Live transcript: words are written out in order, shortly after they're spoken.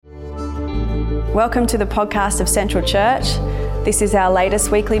Welcome to the podcast of Central Church. This is our latest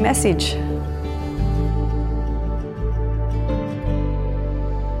weekly message.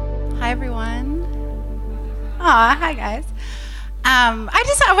 Hi, everyone. Hi, guys.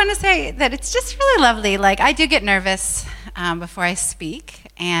 I want to say that it's just really lovely. I do get nervous before I speak,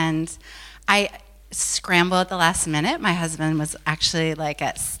 and I scramble at the last minute. My husband was actually at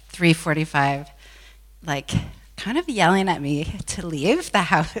 3:45, kind of yelling at me to leave the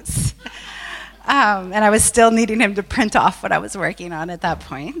house. And I was still needing him to print off what I was working on at that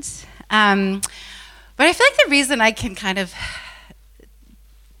point. But I feel like the reason I can kind of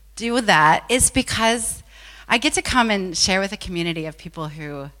do that is because I get to come and share with a community of people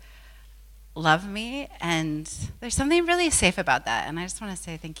who love me, and there's something really safe about that. And I just want to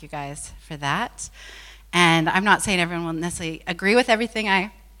say thank you guys for that. And I'm not saying everyone will necessarily agree with everything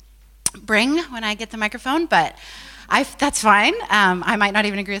I bring when I get the microphone, but that's fine. I might not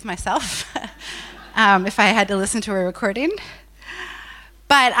even agree with myself if I had to listen to a recording.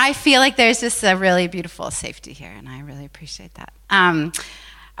 But I feel like there's just a really beautiful safety here, and I really appreciate that. I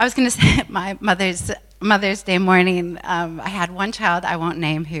was going to say my Mother's Day morning, I had one child I won't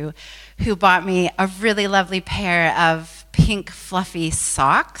name who bought me a really lovely pair of pink fluffy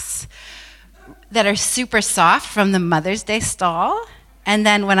socks that are super soft from the Mother's Day stall. And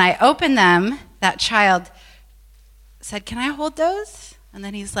then when I opened them, that child said, "Can I hold those?" And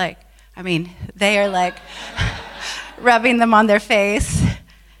then he's like, they are rubbing them on their face.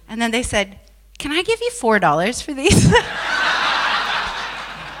 And then they said, "Can I give you $4 for these?"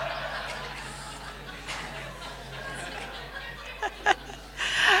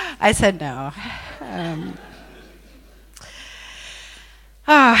 I said no.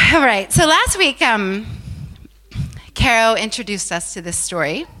 All right. So last week, Caro introduced us to this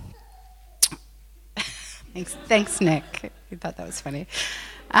story. Thanks, Nick. You thought that was funny.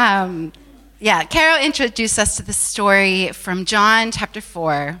 Caro introduced us to the story from John chapter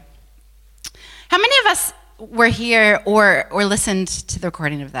 4. How many of us were here or listened to the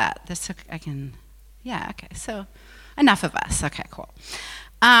recording of that? So enough of us. Okay, cool.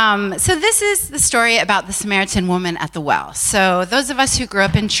 So this is the story about the Samaritan woman at the well. So those of us who grew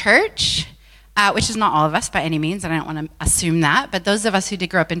up in church, which is not all of us by any means, and I don't want to assume that, but those of us who did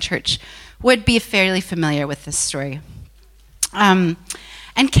grow up in church would be fairly familiar with this story. And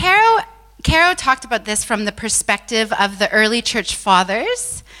Caro talked about this from the perspective of the early church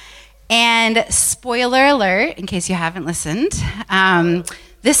fathers. And spoiler alert, in case you haven't listened,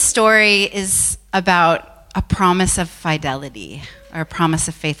 this story is about a promise of fidelity, or a promise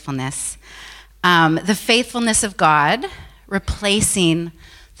of faithfulness. The faithfulness of God replacing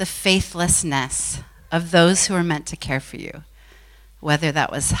the faithlessness of those who are meant to care for you, whether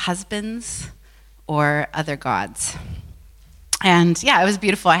that was husbands or other gods. And it was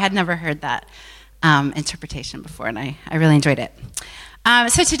beautiful. I had never heard that interpretation before, and I really enjoyed it.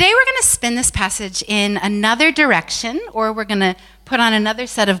 So today we're going to spin this passage in another direction, or we're going to put on another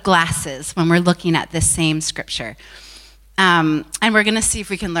set of glasses when we're looking at this same scripture. And we're going to see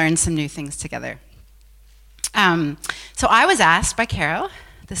if we can learn some new things together. So I was asked by Caro,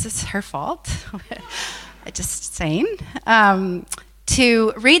 this is her fault, just saying,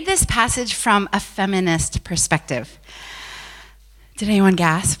 to read this passage from a feminist perspective. Did anyone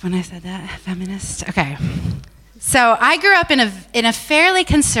gasp when I said that? Feminist? Okay. So I grew up in a fairly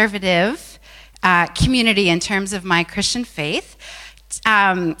conservative community in terms of my Christian faith.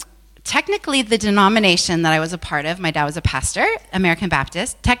 Technically, the denomination that I was a part of, my dad was a pastor, American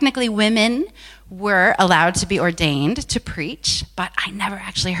Baptist. Technically, women were allowed to be ordained to preach, but I never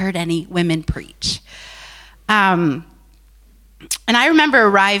actually heard any women preach. And I remember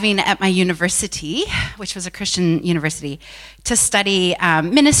arriving at my university, which was a Christian university, to study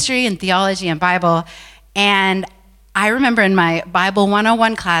ministry and theology and Bible. And I remember in my Bible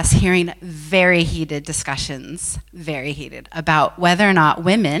 101 class hearing very heated discussions, about whether or not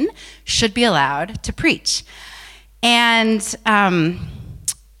women should be allowed to preach. And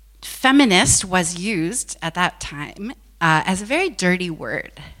feminist was used at that time as a very dirty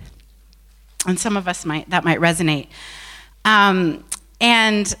word. And some of us that might resonate.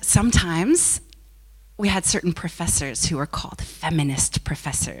 And sometimes we had certain professors who were called feminist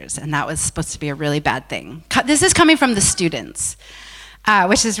professors, and that was supposed to be a really bad thing. This is coming from the students,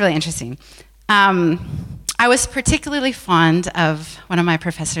 which is really interesting. I was particularly fond of one of my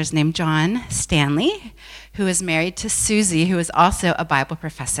professors named John Stanley, who is married to Susie, who is also a Bible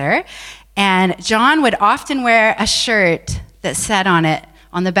professor. And John would often wear a shirt that said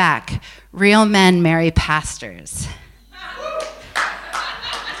on the back, "Real men marry pastors."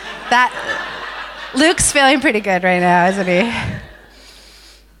 Luke's feeling pretty good right now, isn't he?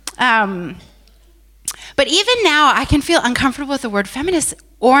 But even now, I can feel uncomfortable with the word feminist.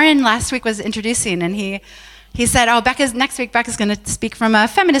 Oren last week was introducing, and he said, next week Becca's going to speak from a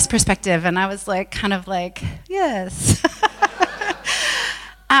feminist perspective. And I was yes.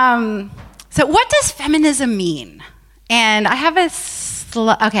 So what does feminism mean? And I have skip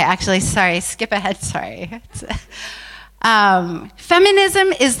ahead, sorry.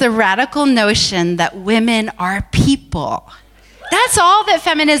 Feminism is the radical notion that women are people. That's all that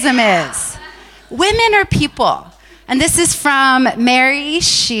feminism is. Women are people. And this is from Marie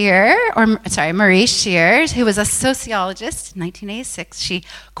Scheer, who was a sociologist in 1986. She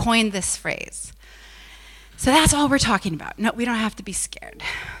coined this phrase. So that's all we're talking about. No, we don't have to be scared.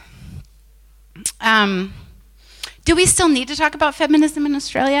 Do we still need to talk about feminism in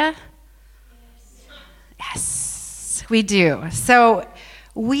Australia? Yes, we do. So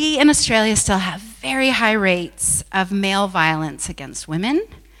we in Australia still have very high rates of male violence against women.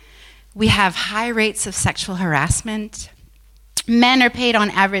 We have high rates of sexual harassment. Men are paid on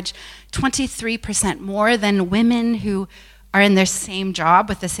average 23% more than women who are in their same job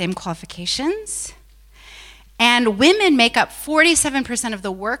with the same qualifications. And women make up 47% of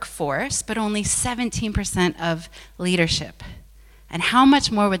the workforce, but only 17% of leadership. And how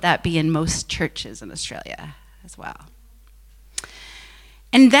much more would that be in most churches in Australia as well?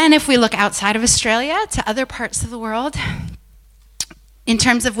 And then if we look outside of Australia to other parts of the world, in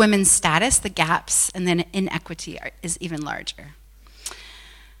terms of women's status, the gaps and then inequity is even larger.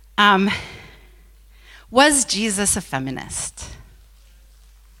 Was Jesus a feminist?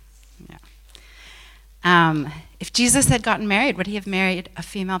 Yeah. If Jesus had gotten married, would he have married a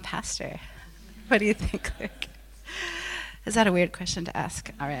female pastor? What do you think? Is that a weird question to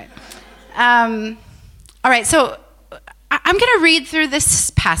ask? All right. So I'm going to read through this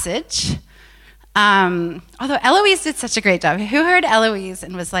passage. Although Eloise did such a great job. Who heard Eloise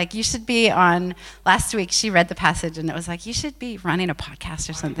and was like, you should be on, last week she read the passage and it was like, you should be running a podcast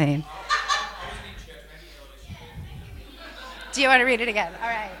or something. Do you want to read it again? All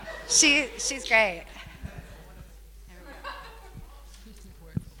right. She's great.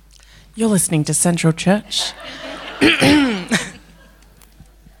 You're listening to Central Church.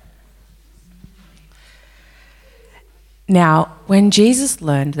 Now, when Jesus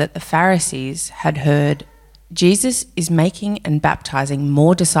learned that the Pharisees had heard Jesus is making and baptizing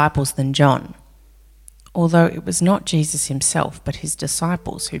more disciples than John, although it was not Jesus himself but his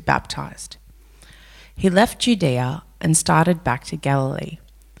disciples who baptized, he left Judea and started back to Galilee.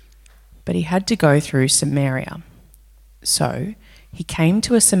 But he had to go through Samaria. So he came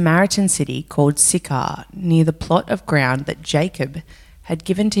to a Samaritan city called Sychar, near the plot of ground that Jacob had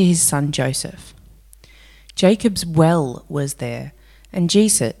given to his son Joseph. Jacob's well was there, and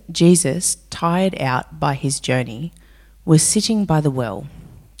Jesus, tired out by his journey, was sitting by the well.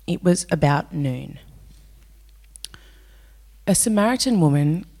 It was about noon. A Samaritan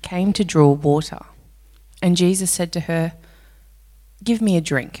woman came to draw water, and Jesus said to her, "Give me a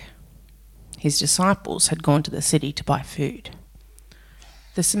drink." His disciples had gone to the city to buy food.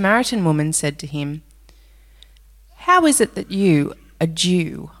 The Samaritan woman said to him, "How is it that you, a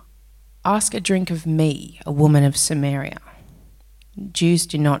Jew, ask a drink of me, a woman of Samaria?" Jews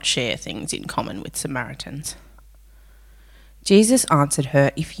do not share things in common with Samaritans. Jesus answered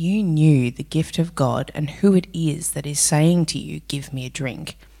her, "If you knew the gift of God and who it is that is saying to you, 'Give me a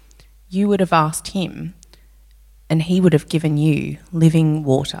drink,' you would have asked him, and he would have given you living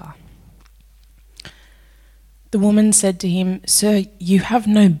water." The woman said to him, "Sir, you have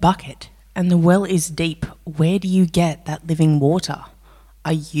no bucket, and the well is deep. Where do you get that living water?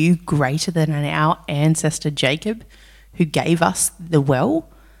 Are you greater than our ancestor Jacob, who gave us the well,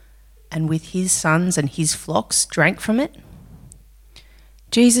 and with his sons and his flocks drank from it?"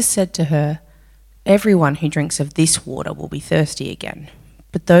 Jesus said to her, "Everyone who drinks of this water will be thirsty again,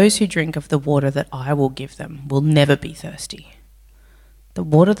 but those who drink of the water that I will give them will never be thirsty. The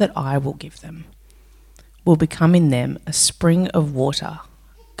water that I will give them will become in them a spring of water,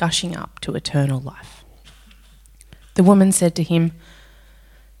 gushing up to eternal life." The woman said to him,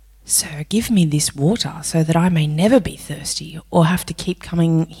 "Sir, give me this water so that I may never be thirsty or have to keep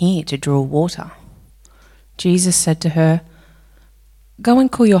coming here to draw water." Jesus said to her, "Go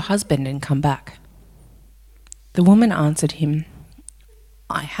and call your husband and come back." The woman answered him,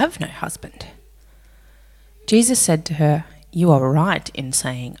 "I have no husband." Jesus said to her, "You are right in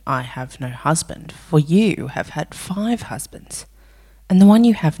saying, 'I have no husband,' for you have had 5 husbands, and the one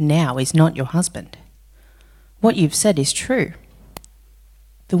you have now is not your husband. What you've said is true."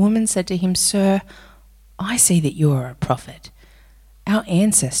 The woman said to him, "Sir, I see that you are a prophet. Our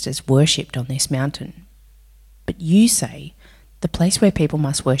ancestors worshipped on this mountain, but you say the place where people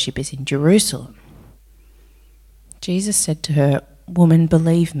must worship is in Jerusalem." Jesus said to her, "Woman,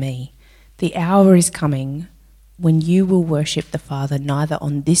 believe me, the hour is coming when you will worship the Father neither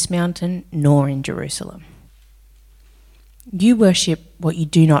on this mountain nor in Jerusalem. You worship what you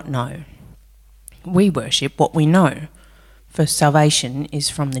do not know. We worship what we know, for salvation is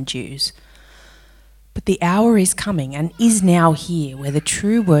from the Jews. But the hour is coming and is now here where the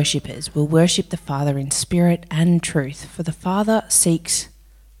true worshippers will worship the Father in spirit and truth, for the Father seeks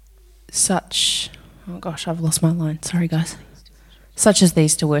such... Oh gosh, I've lost my line. Sorry, guys. Such as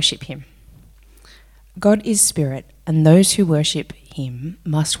these to worship him. God is spirit, and those who worship him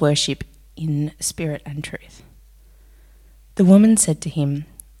must worship in spirit and truth." The woman said to him,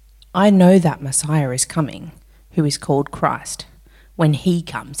 "I know that Messiah is coming, who is called Christ. When he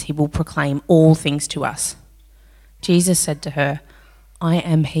comes, he will proclaim all things to us." Jesus said to her, "I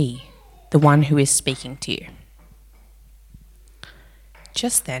am he, the one who is speaking to you."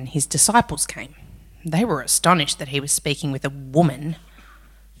 Just then his disciples came. They were astonished that he was speaking with a woman,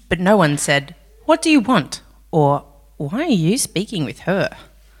 but no one said, "What do you want?" or "Why are you speaking with her?"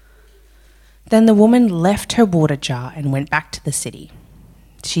 Then the woman left her water jar and went back to the city.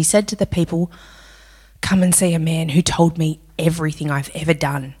 She said to the people, "Come and see a man who told me everything I've ever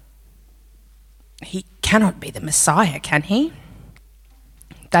done. He cannot be the Messiah, can he?"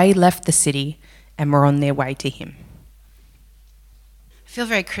 They left the city and were on their way to him. I feel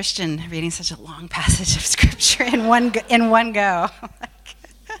very Christian reading such a long passage of scripture in one go.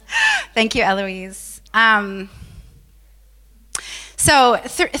 Thank you, Eloise.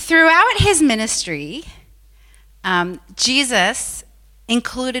 Throughout his ministry, Jesus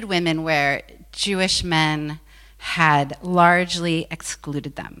included women where Jewish men had largely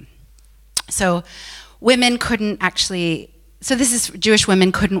excluded them. So Jewish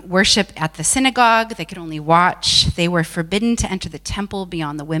women couldn't worship at the synagogue. They could only watch. They were forbidden to enter the temple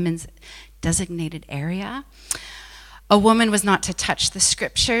beyond the women's designated area. A woman was not to touch the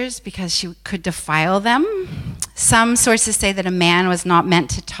scriptures because she could defile them. Some sources say that a man was not meant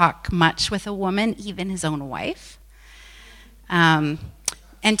to talk much with a woman, even his own wife.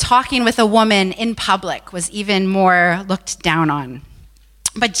 And talking with a woman in public was even more looked down on.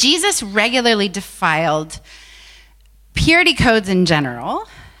 But Jesus regularly defiled purity codes in general,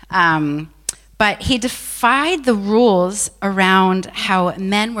 but he defied the rules around how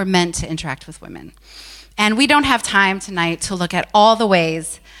men were meant to interact with women. And we don't have time tonight to look at all the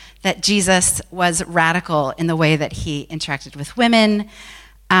ways that Jesus was radical in the way that he interacted with women,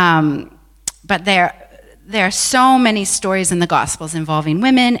 but there are so many stories in the Gospels involving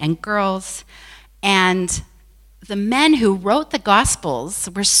women and girls, and the men who wrote the Gospels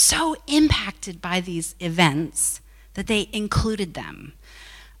were so impacted by these events that they included them.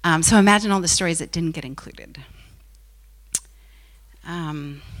 So imagine all the stories that didn't get included.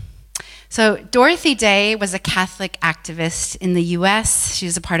 So Dorothy Day was a Catholic activist in the US. She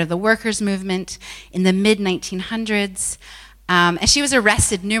was a part of the workers' movement in the mid-1900s. And she was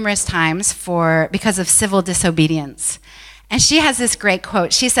arrested numerous times because of civil disobedience. And she has this great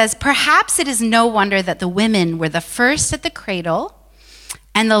quote. She says, "Perhaps it is no wonder that the women were the first at the cradle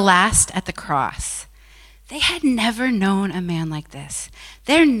and the last at the cross. They had never known a man like this.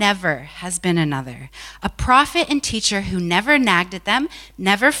 There never has been another. A prophet and teacher who never nagged at them,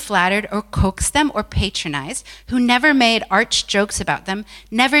 never flattered or coaxed them or patronized, who never made arch jokes about them,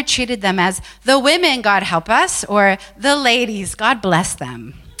 never treated them as the women, God help us, or the ladies, God bless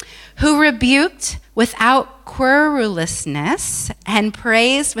them, who rebuked without querulousness and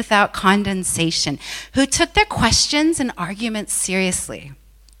praised without condensation, who took their questions and arguments seriously,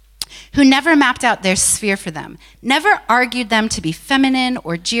 who never mapped out their sphere for them, never argued them to be feminine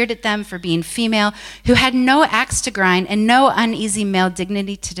or jeered at them for being female, who had no axe to grind and no uneasy male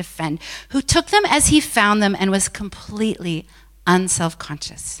dignity to defend, who took them as he found them and was completely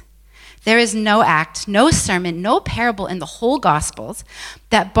unself-conscious. There is no act, no sermon, no parable in the whole Gospels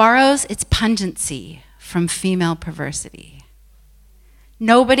that borrows its pungency from female perversity.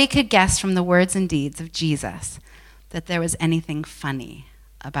 Nobody could guess from the words and deeds of Jesus that there was anything funny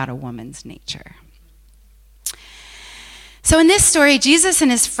about a woman's nature." So in this story, Jesus and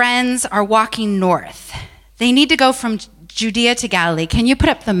his friends are walking north. They need to go from Judea to Galilee. Can you put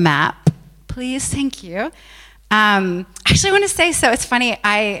up the map, please? Thank you. Actually, I want to say, so it's funny,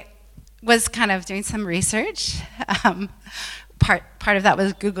 I was kind of doing some research. Part of that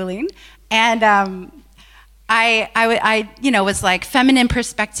was Googling. And I was like feminine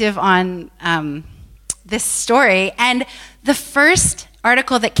perspective on this story. And the first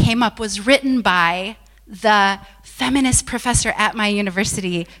article that came up was written by the feminist professor at my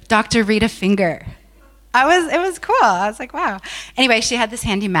university, Dr. Rita Finger. It was cool. I was like, wow. Anyway, she had this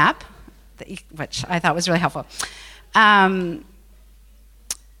handy map, which I thought was really helpful. So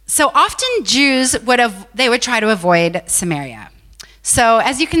often Jews would try to avoid Samaria. So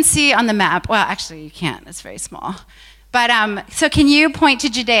as you can see on the map, well, actually you can't, it's very small. But so can you point to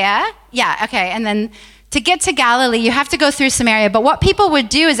Judea? Yeah, okay, and then to get to Galilee, you have to go through Samaria. But what people would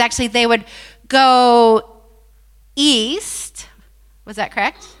do is actually they would go east. Was that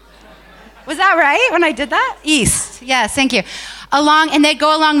correct? Was that right when I did that? East, yes, thank you. And they'd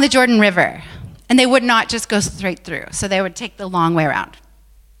go along the Jordan River. And they would not just go straight through. So they would take the long way around.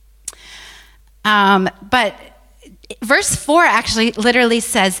 But verse 4 actually literally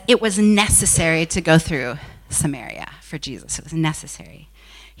says it was necessary to go through Samaria for Jesus. It was necessary.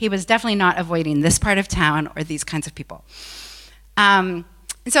 He was definitely not avoiding this part of town or these kinds of people. And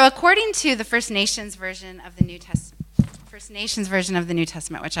so according to the First Nations version of the New Testament,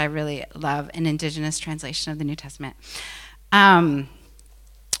 which I really love, an indigenous translation of the New Testament,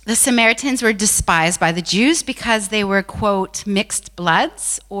 the Samaritans were despised by the Jews because they were, quote, mixed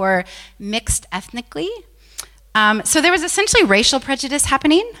bloods or mixed ethnically. So there was essentially racial prejudice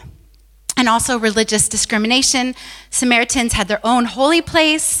happening and also religious discrimination. Samaritans had their own holy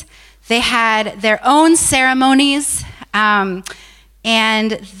place. They had their own ceremonies.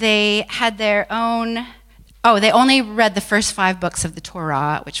 And they had their own, they only read the first 5 books of the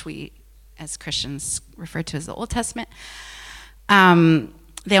Torah, which we as Christians refer to as the Old Testament.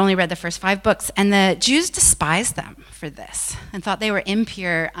 They only read the first 5 books, and the Jews despised them for this and thought they were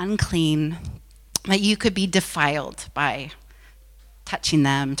impure, unclean, that you could be defiled by touching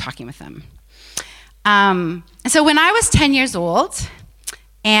them, talking with them. So when I was 10 years old,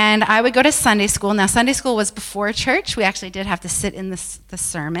 and I would go to Sunday school. Now, Sunday school was before church. We actually did have to sit in the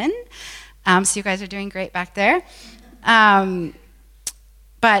sermon. So you guys are doing great back there. But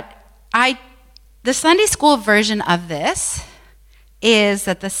the Sunday school version of this is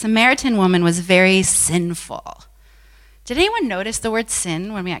that the Samaritan woman was very sinful. Did anyone notice the word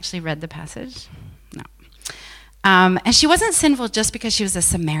sin when we actually read the passage? No. And she wasn't sinful just because she was a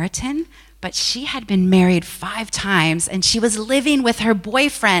Samaritan, but she had been married 5 times and she was living with her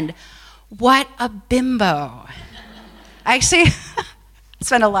boyfriend. What a bimbo. I actually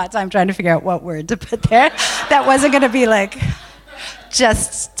spent a lot of time trying to figure out what word to put there. That wasn't going to be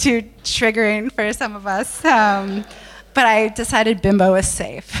just too triggering for some of us. But I decided bimbo was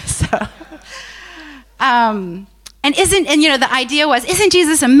safe. So, the idea was, isn't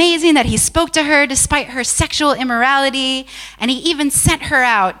Jesus amazing that he spoke to her despite her sexual immorality, and he even sent her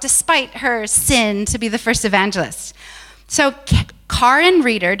out despite her sin to be the first evangelist? So Dr. Karen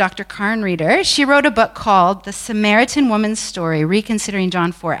Reeder, she wrote a book called The Samaritan Woman's Story, Reconsidering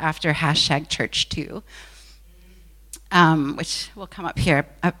John 4 After #Church2, which will come up here.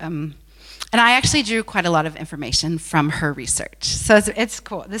 And I actually drew quite a lot of information from her research. So it's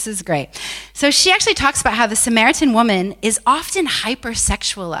cool. This is great. So she actually talks about how the Samaritan woman is often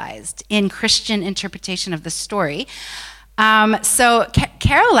hypersexualized in Christian interpretation of the story.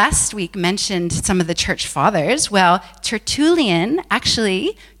 Carol last week mentioned some of the church fathers. Well, Tertullian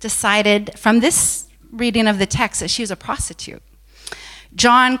actually decided from this reading of the text that she was a prostitute.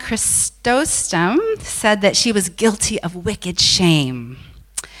 John Chrysostom said that she was guilty of wicked shame.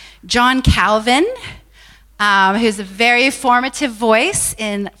 John Calvin, who's a very formative voice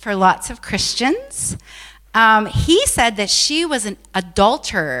for lots of Christians, he said that she was an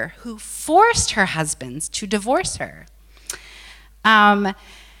adulterer who forced her husbands to divorce her.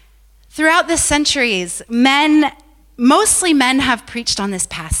 Throughout the centuries, mostly men have preached on this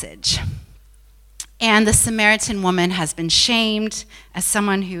passage. And the Samaritan woman has been shamed as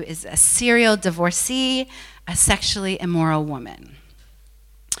someone who is a serial divorcee, a sexually immoral woman.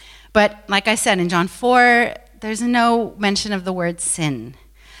 But like I said, in John 4, there's no mention of the word sin.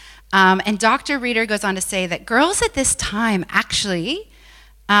 And Dr. Reeder goes on to say that girls at this time actually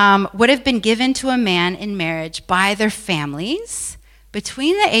would have been given to a man in marriage by their families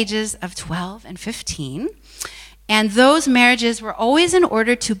between the ages of 12 and 15. And those marriages were always in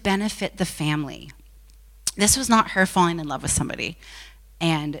order to benefit the family. This was not her falling in love with somebody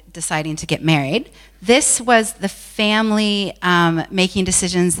and deciding to get married. This was the family making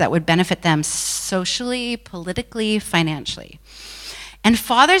decisions that would benefit them socially, politically, financially. And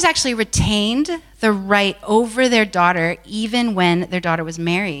fathers actually retained the right over their daughter even when their daughter was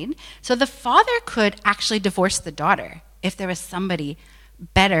married. So the father could actually divorce the daughter if there was somebody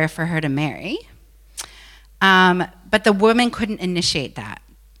better for her to marry. But the woman couldn't initiate that.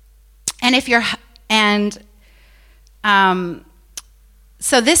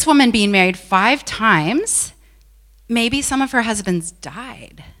 So this woman being married 5 times, maybe some of her husbands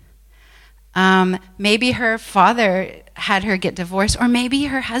died. Maybe her father had her get divorced, or maybe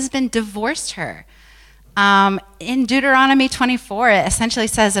her husband divorced her. In Deuteronomy 24, it essentially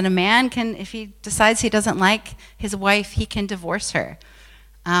says that a man can, if he decides he doesn't like his wife, he can divorce her.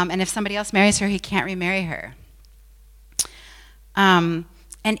 And if somebody else marries her, he can't remarry her. And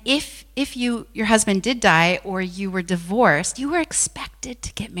if your husband did die or you were divorced, you were expected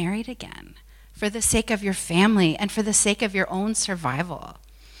to get married again for the sake of your family and for the sake of your own survival.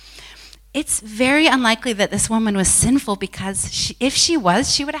 It's very unlikely that this woman was sinful because if she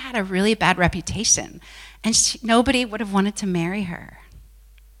was, she would have had a really bad reputation and nobody would have wanted to marry her.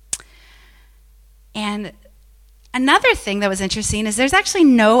 And another thing that was interesting is there's actually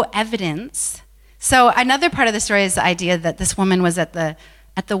no evidence. So another part of the story is the idea that this woman was at the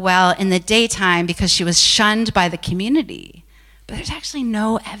well in the daytime because she was shunned by the community. But there's actually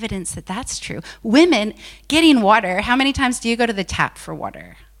no evidence that that's true. Women getting water, how many times do you go to the tap for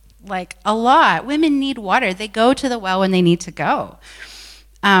water? Like a lot. Women need water. They go to the well when they need to go.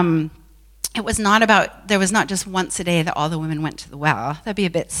 There was not just once a day that all the women went to the well. That'd be a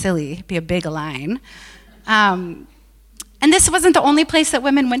bit silly, it'd be a big line. And this wasn't the only place that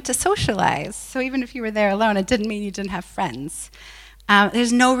women went to socialize. So even if you were there alone, it didn't mean you didn't have friends.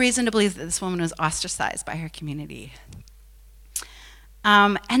 There's no reason to believe that this woman was ostracized by her community.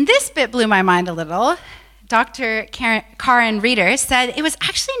 And this bit blew my mind a little. Dr. Karen Reeder said it was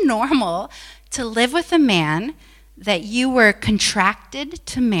actually normal to live with a man that you were contracted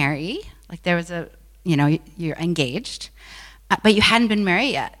to marry, like there was you're engaged, but you hadn't been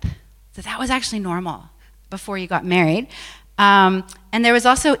married yet. So that was actually normal before you got married. And there was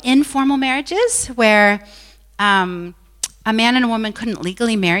also informal marriages where a man and a woman couldn't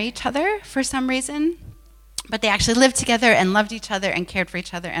legally marry each other for some reason, but they actually lived together and loved each other and cared for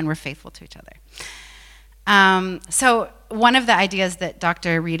each other and were faithful to each other. So one of the ideas that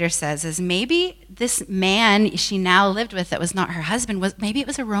Dr. Reeder says is maybe this man she now lived with that was not her husband, maybe it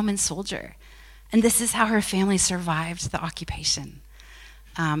was a Roman soldier. And this is how her family survived the occupation,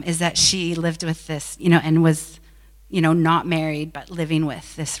 is that she lived with this, and was, not married, but living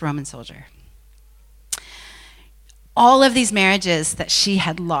with this Roman soldier. All of these marriages that she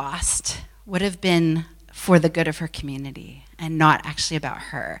had lost would have been for the good of her community and not actually about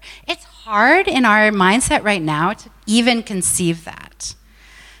her. It's hard in our mindset right now to even conceive that.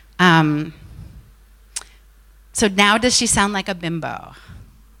 So now does she sound like a bimbo?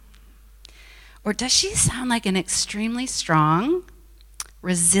 Or does she sound like an extremely strong,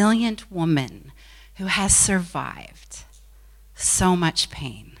 resilient woman who has survived so much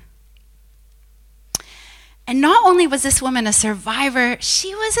pain? And not only was this woman a survivor,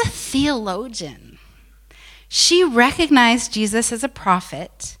 she was a theologian. She recognized Jesus as a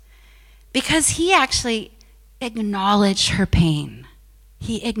prophet because he actually acknowledged her pain.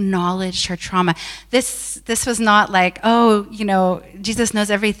 He acknowledged her trauma. This was not like, Jesus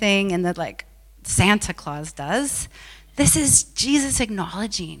knows everything and that like Santa Claus does. This is Jesus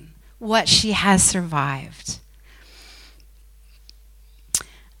acknowledging what she has survived.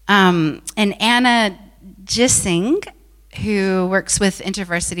 And Anna Gissing, who works with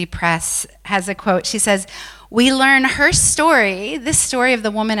InterVarsity Press, has a quote. She says, "We learn her story, this story of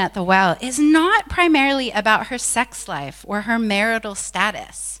the woman at the well, is not primarily about her sex life or her marital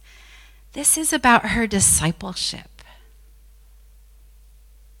status. This is about her discipleship."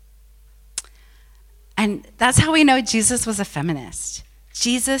 And that's how we know Jesus was a feminist.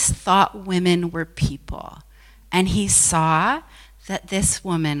 Jesus thought women were people, and he saw that this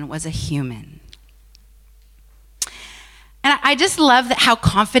woman was a human. And I just love how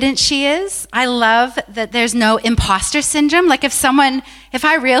confident she is. I love that there's no imposter syndrome. Like if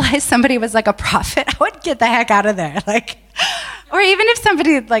I realized somebody was like a prophet, I would get the heck out of there. Or even if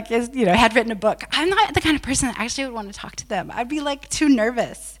somebody had written a book, I'm not the kind of person that actually would want to talk to them. I'd be too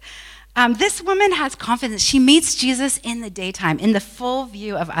nervous. This woman has confidence. She meets Jesus in the daytime, in the full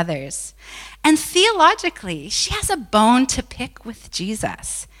view of others. And theologically, she has a bone to pick with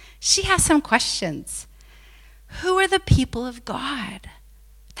Jesus. She has some questions. Who are the people of God?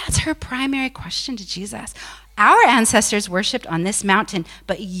 That's her primary question to Jesus. Our ancestors worshipped on this mountain,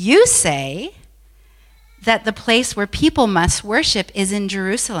 but you say that the place where people must worship is in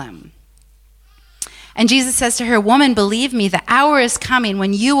Jerusalem. And Jesus says to her, "Woman, believe me, the hour is coming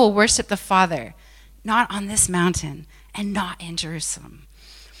when you will worship the Father, not on this mountain and not in Jerusalem."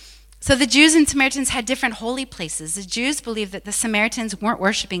 So the Jews and Samaritans had different holy places. The Jews believed that the Samaritans weren't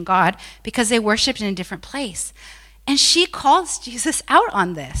worshiping God because they worshiped in a different place. And she calls Jesus out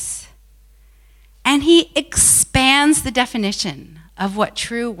on this. And he expands the definition of what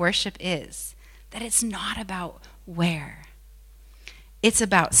true worship is, that it's not about where. It's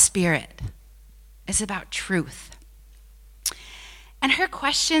about spirit. It's about truth. And her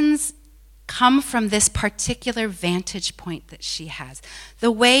questions come from this particular vantage point that she has.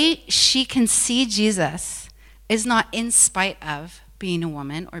 The way she can see Jesus is not in spite of being a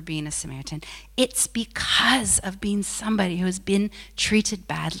woman or being a Samaritan. It's because of being somebody who has been treated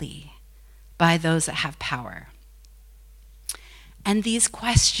badly by those that have power. And these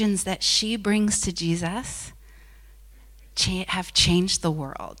questions that she brings to Jesus have changed the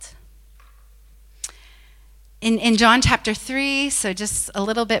world. In John chapter 3, so just a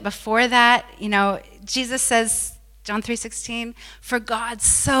little bit before that, Jesus says, John 3:16, "For God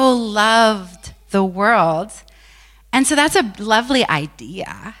so loved the world." And so that's a lovely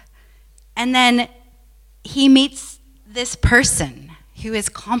idea. And then he meets this person who is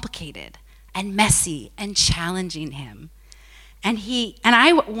complicated and messy and challenging him. And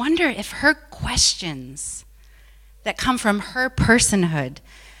I wonder if her questions that come from her personhood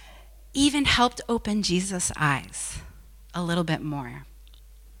even helped open Jesus' eyes a little bit more.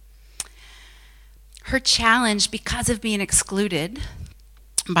 Her challenge, because of being excluded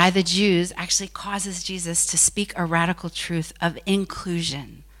by the Jews, actually causes Jesus to speak a radical truth of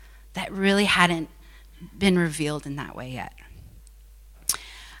inclusion that really hadn't been revealed in that way yet.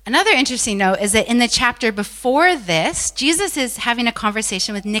 Another interesting note is that in the chapter before this, Jesus is having a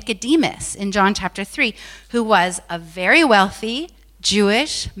conversation with Nicodemus in John chapter 3, who was a very wealthy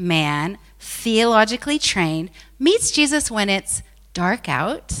Jewish man, theologically trained, meets Jesus when it's dark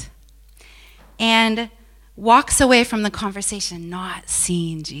out, and walks away from the conversation not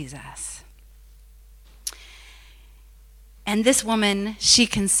seeing Jesus. And this woman, she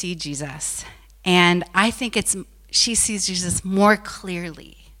can see Jesus. And I think she sees Jesus more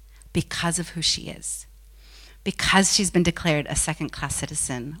clearly because of who she is. Because she's been declared a second-class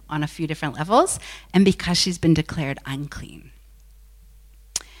citizen on a few different levels, and because she's been declared unclean.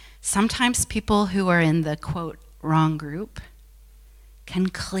 Sometimes people who are in the, quote, wrong group can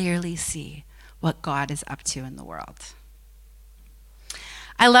clearly see what God is up to in the world.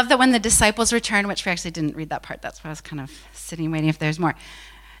 I love that when the disciples return, which we actually didn't read that part, that's why I was kind of sitting waiting if there's more.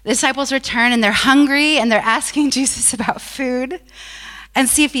 The disciples return and they're hungry and they're asking Jesus about food and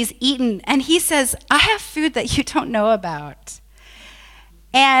see if he's eaten. And he says, "I have food that you don't know about."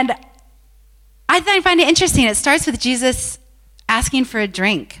 And I find it interesting. It starts with Jesus asking for a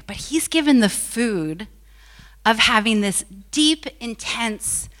drink, but he's given the food of having this deep,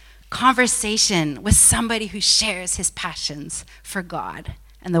 intense conversation with somebody who shares his passions for God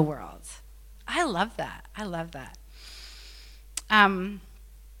and the world. I love that.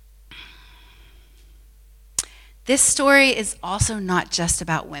 This story is also not just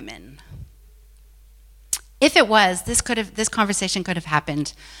about women. If it was, this conversation could have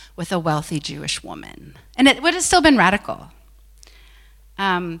happened with a wealthy Jewish woman, and it would have still been radical.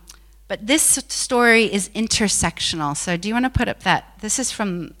 But this story is intersectional. So do you want to put up that? This is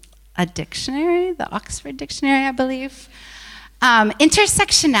from a dictionary, the Oxford Dictionary, I believe.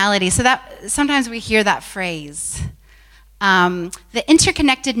 Intersectionality. So that sometimes we hear that phrase. The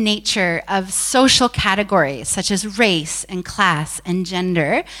interconnected nature of social categories such as race and class and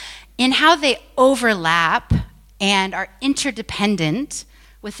gender, in how they overlap and are interdependent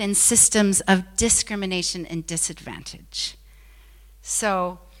within systems of discrimination and disadvantage.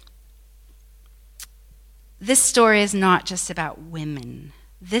 So this story is not just about women.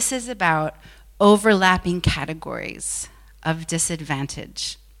 This is about overlapping categories of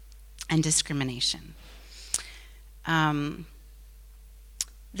disadvantage and discrimination.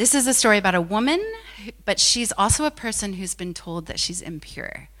 This is a story about a woman, but she's also a person who's been told that she's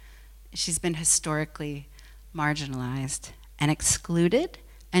impure. She's been historically marginalized and excluded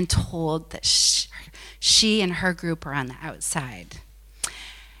and told that she and her group are on the outside.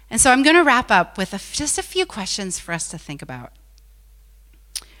 And so I'm going to wrap up with just a few questions for us to think about.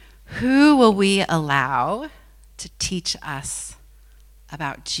 Who will we allow to teach us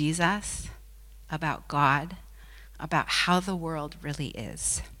about Jesus, about God, about how the world really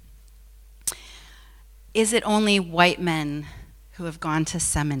is? Is it only white men who have gone to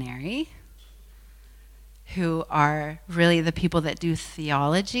seminary, who are really the people that do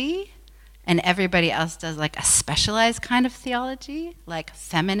theology, and everybody else does like a specialized kind of theology, like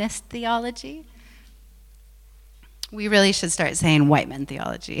feminist theology? We really should start saying white men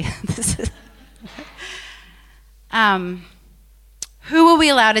theology. Who will we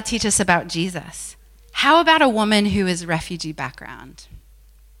allow to teach us about Jesus? How about a woman who is refugee background?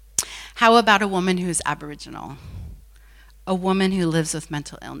 How about a woman who is Aboriginal? A woman who lives with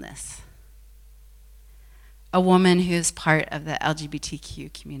mental illness? A woman who is part of the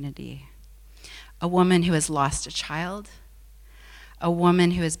LGBTQ community? A woman who has lost a child? A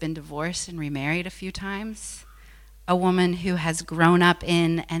woman who has been divorced and remarried a few times? a woman who has grown up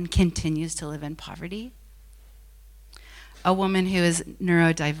in and continues to live in poverty, a woman who is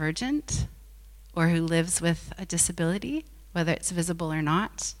neurodivergent or who lives with a disability, whether it's visible or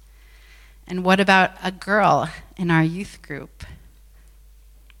not? And what about a girl in our youth group?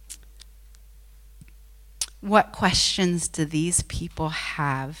 What questions do these people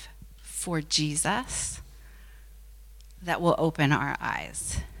have for Jesus that will open our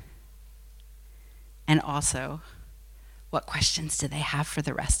eyes? And also, what questions do they have for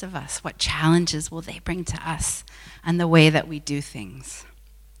the rest of us? What challenges will they bring to us and the way that we do things?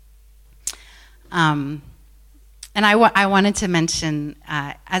 And I wanted to mention,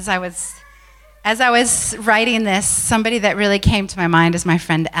 as I was writing this, somebody that really came to my mind is my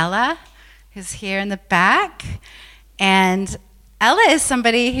friend Ella, who's here in the back. And Ella is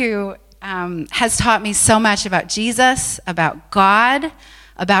somebody who has taught me so much about Jesus, about God,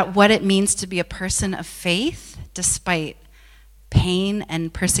 about what it means to be a person of faith, despite pain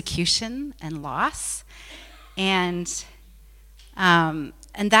and persecution and loss. And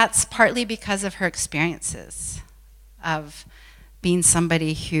that's partly because of her experiences of being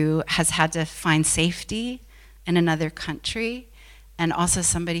somebody who has had to find safety in another country, and also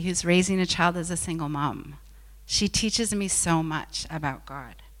somebody who's raising a child as a single mom. She teaches me so much about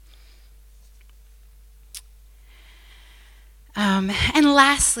God. And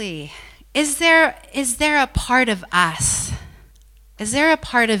lastly, is there a part of us, is there a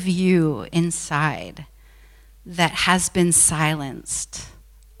part of you inside that has been silenced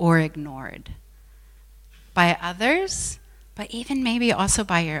or ignored by others, but even maybe also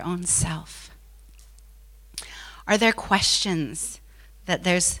by your own self? Are there questions that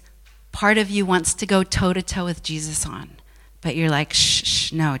there's part of you wants to go toe-to-toe with Jesus on, but you're like,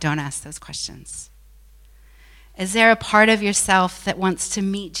 shh, no, don't ask those questions? Is there a part of yourself that wants to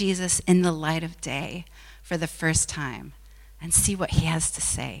meet Jesus in the light of day for the first time and see what he has to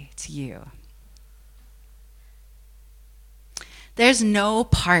say to you? There's no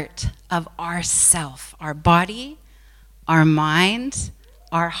part of ourself, our body, our mind,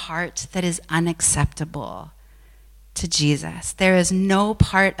 our heart that is unacceptable to Jesus. There is no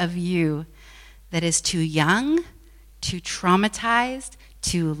part of you that is too young, too traumatized,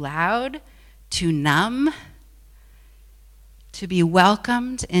 too loud, too numb to be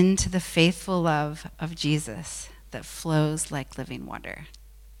welcomed into the faithful love of Jesus that flows like living water.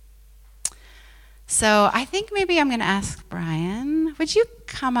 So I think maybe I'm going to ask Brian, would you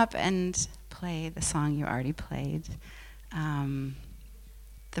come up and play the song you already played?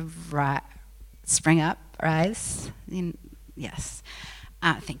 Spring Up, Rise? Yes.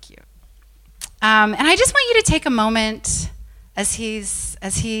 Thank you. And I just want you to take a moment as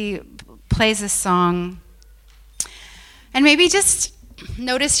he plays this song, and maybe just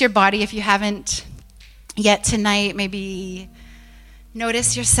notice your body if you haven't yet tonight. Maybe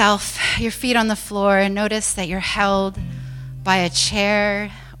notice yourself, your feet on the floor, and notice that you're held by a chair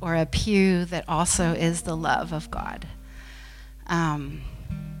or a pew that also is the love of God.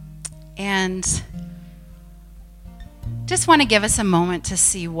 And just want to give us a moment to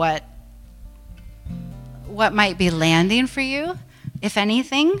see what might be landing for you, if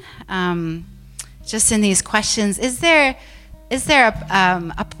anything. Just in these questions, is there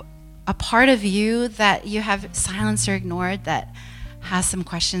a part of you that you have silenced or ignored that has some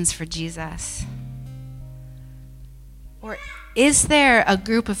questions for Jesus? Or is there a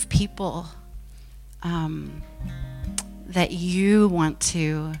group of people that you want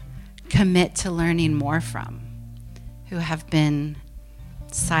to commit to learning more from, who have been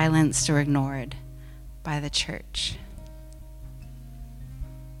silenced or ignored by the church?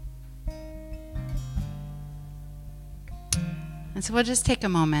 And so we'll just take a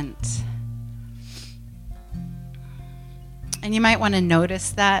moment. And you might want to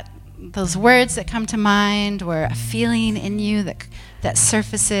notice that those words that come to mind, or a feeling in you that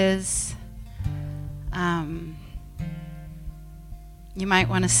surfaces. You might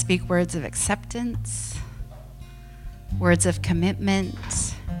want to speak words of acceptance, words of commitment.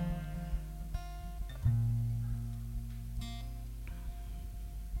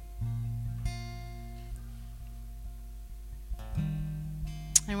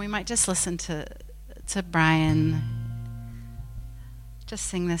 And we might just listen to Brian just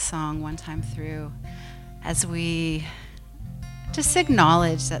sing this song one time through as we just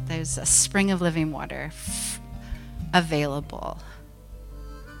acknowledge that there's a spring of living water available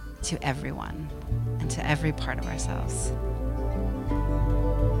to everyone and to every part of ourselves.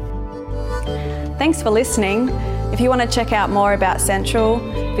 Thanks for listening. If you want to check out more about Central,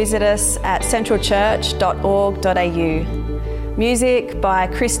 visit us at centralchurch.org.au. Music by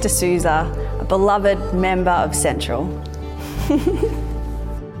Chris D'Souza, a beloved member of Central.